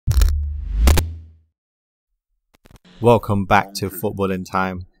Welcome back to Football in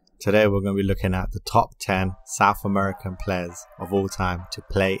Time. Today we're going to be looking at the top 10 South American players of all time to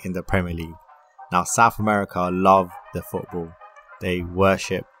play in the Premier League. Now, South America love their football. They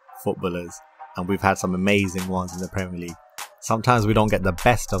worship footballers, and we've had some amazing ones in the Premier League. Sometimes we don't get the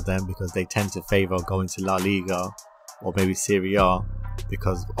best of them because they tend to favour going to La Liga or maybe Serie A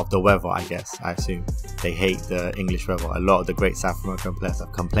because of the weather, I assume. They hate the English weather. A lot of the great South American players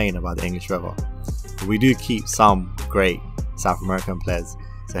have complained about the English weather. But we do keep some great South American players.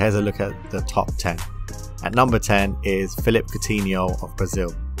 So here's a look at the top 10. At number 10 is Philippe Coutinho of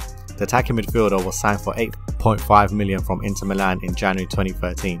Brazil. The attacking midfielder was signed for 8.5 million from Inter Milan in January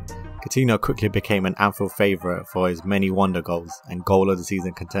 2013. Coutinho quickly became an Anfield favourite for his many wonder goals and goal of the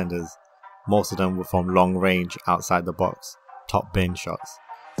season contenders. Most of them were from long range, outside the box, top bin shots.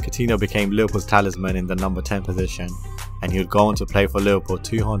 Coutinho became Liverpool's talisman in the number 10 position, and he would go on to play for Liverpool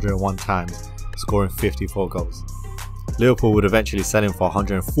 201 times, scoring 54 goals. Liverpool would eventually sell him for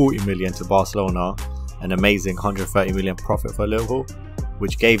 140 million to Barcelona, an amazing 130 million profit for Liverpool,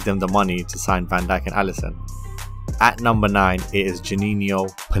 which gave them the money to sign Van Dijk and Alisson. At number 9, it is Juninho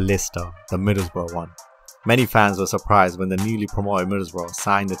Paulista, the Middlesbrough one. Many fans were surprised when the newly promoted Middlesbrough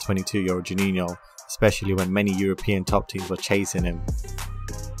signed the 22-year-old Juninho, especially when many European top teams were chasing him.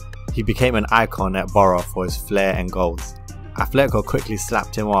 He became an icon at Borough for his flair and goals. Atletico quickly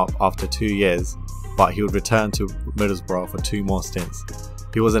slapped him up after 2 years, but he would return to Middlesbrough for 2 more stints.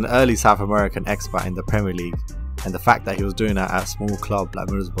 He was an early South American expat in the Premier League, and the fact that he was doing that at a small club like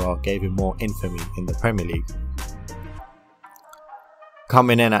Middlesbrough gave him more infamy in the Premier League.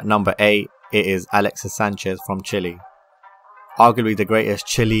 Coming in at number 8, it is Alexis Sanchez from Chile. Arguably the greatest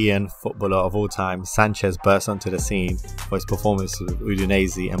Chilean footballer of all time, Sanchez burst onto the scene for his performances with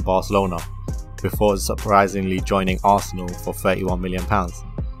Udinese and Barcelona, before surprisingly joining Arsenal for £31 million.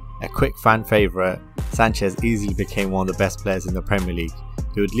 A quick fan favourite, Sanchez easily became one of the best players in the Premier League.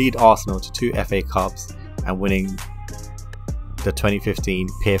 He would lead Arsenal to 2 FA Cups and winning the 2015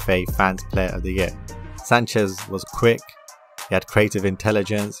 PFA Fans Player of the Year. Sanchez was quick, he had creative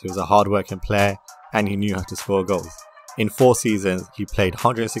intelligence, he was a hard-working player, and he knew how to score goals. In 4 seasons, he played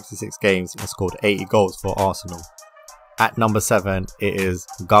 166 games and scored 80 goals for Arsenal. At number 7, it is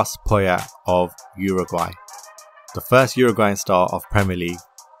Gus Poyet of Uruguay. The first Uruguayan star of Premier League,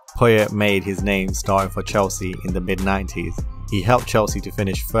 Poyet made his name starting for Chelsea in the mid-90s. He helped Chelsea to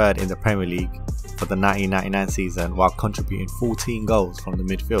finish 3rd in the Premier League for the 1999 season while contributing 14 goals from the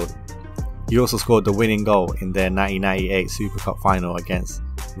midfield. He also scored the winning goal in their 1998 Super Cup final against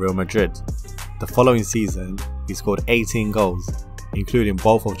Real Madrid. The following season, he scored 18 goals, including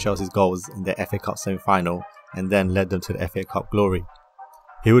both of Chelsea's goals in the FA Cup semi-final, and then led them to the FA Cup glory.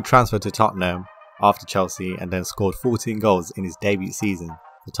 He would transfer to Tottenham after Chelsea and then scored 14 goals in his debut season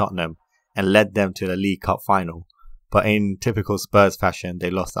for Tottenham and led them to the League Cup final, but in typical Spurs fashion, they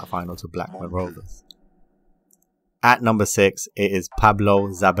lost that final to Blackburn Rovers. At number 6, it is Pablo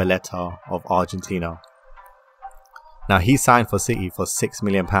Zabaleta of Argentina. Now, he signed for City for £6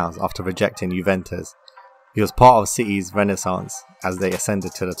 million after rejecting Juventus. He was part of City's renaissance as they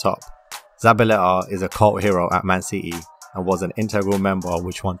ascended to the top. Zabaleta is a cult hero at Man City and was an integral member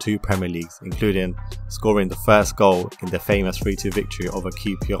which won 2 Premier Leagues, including scoring the first goal in the famous 3-2 victory over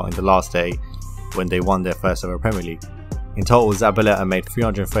QPR in the last day when they won their first ever Premier League. In total, Zabaleta made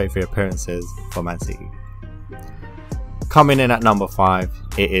 333 appearances for Man City. Coming in at number 5,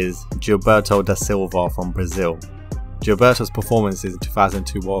 it is Gilberto da Silva from Brazil. Gilberto's performances in the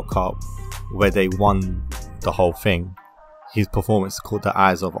 2002 World Cup, where they won the whole thing, his performance caught the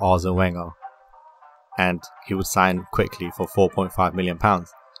eyes of Arsene Wenger, and he would sign quickly for £4.5 million.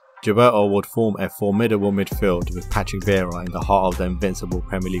 Gilberto would form a formidable midfield with Patrick Vieira in the heart of the invincible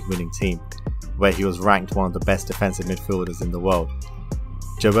Premier League winning team, where he was ranked one of the best defensive midfielders in the world.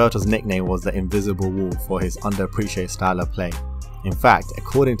 Gilberto's nickname was the Invisible Wall for his underappreciated style of play. In fact,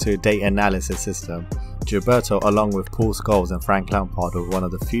 according to a data analysis system, Gilberto, along with Paul Scholes and Frank Lampard, were one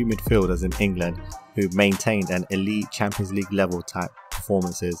of the few midfielders in England who maintained an elite Champions League level type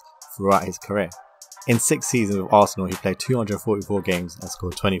performances throughout his career. In 6 seasons with Arsenal, he played 244 games and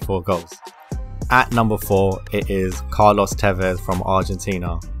scored 24 goals. At number 4, it is Carlos Tevez from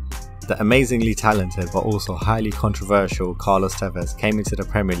Argentina. The amazingly talented but also highly controversial Carlos Tevez came into the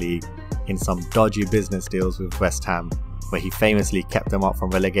Premier League in some dodgy business deals with West Ham, where he famously kept them up from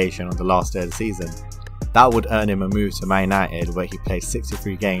relegation on the last day of the season. That would earn him a move to Man United, where he played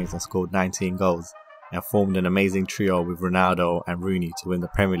 63 games and scored 19 goals, and formed an amazing trio with Ronaldo and Rooney to win the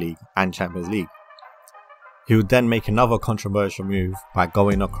Premier League and Champions League. He would then make another controversial move by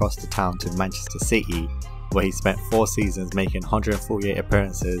going across the town to Manchester City, where he spent 4 seasons making 148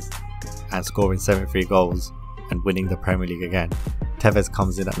 appearances and scoring 73 goals, and winning the Premier League again. Tevez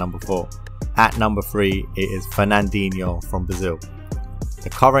comes in at number 4. At number 3, it is Fernandinho from Brazil. The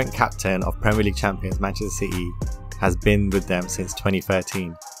current captain of Premier League champions Manchester City has been with them since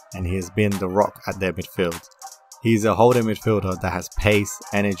 2013, and he has been the rock at their midfield. He's a holding midfielder that has pace,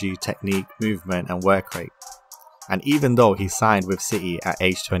 energy, technique, movement and work rate. And even though he signed with City at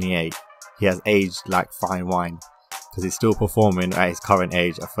age 28, he has aged like fine wine, because he's still performing at his current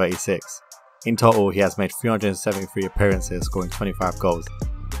age of 36. In total, he has made 373 appearances, scoring 25 goals.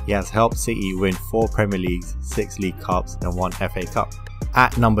 He has helped City win 4 Premier Leagues, 6 League Cups and 1 FA Cup.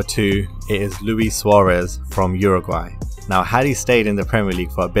 At number 2, it is Luis Suarez from Uruguay. Now, had he stayed in the Premier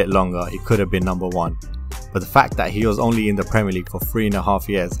League for a bit longer, he could have been number 1. But the fact that he was only in the Premier League for 3.5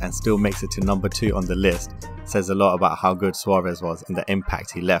 years and still makes it to number 2 on the list says a lot about how good Suarez was and the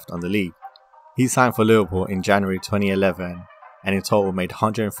impact he left on the league. He signed for Liverpool in January 2011 and in total made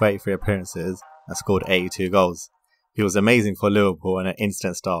 133 appearances and scored 82 goals. He was amazing for Liverpool and an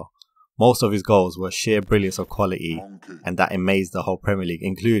instant star. Most of his goals were sheer brilliance of quality, and that amazed the whole Premier League,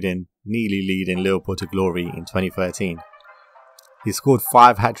 including nearly leading Liverpool to glory in 2013. He scored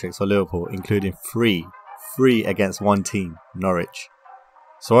 5 hat-tricks for Liverpool, including 3 against one team, Norwich.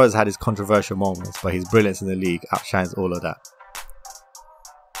 Suarez had his controversial moments, but his brilliance in the league outshines all of that.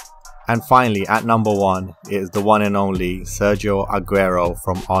 And finally, at number 1, it is the one and only Sergio Aguero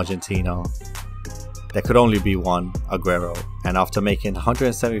from Argentina. There could only be one Aguero, and after making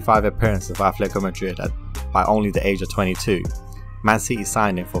 175 appearances for Atletico Madrid by only the age of 22, Man City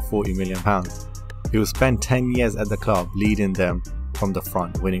signed him for £40 million. He will spend 10 years at the club, leading them from the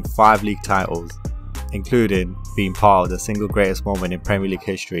front, winning 5 league titles, including being part of the single greatest moment in Premier League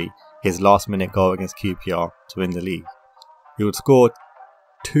history, his last-minute goal against QPR to win the league. He would score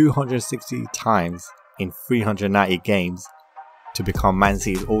 260 times in 390 games to become Man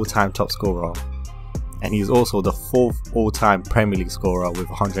City's all-time top scorer, and he is also the 4th all-time Premier League scorer with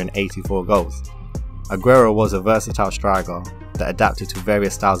 184 goals. Aguero was a versatile striker that adapted to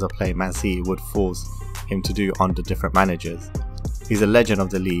various styles of play Man City would force him to do under different managers. He's a legend of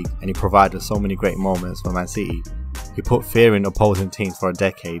the league and he provided so many great moments for Man City. He put fear in opposing teams for a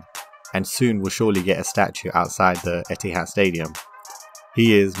decade and soon will surely get a statue outside the Etihad Stadium.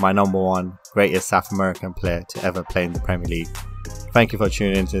 He is my number 1 greatest South American player to ever play in the Premier League. Thank you for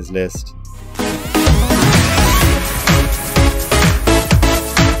tuning into this list.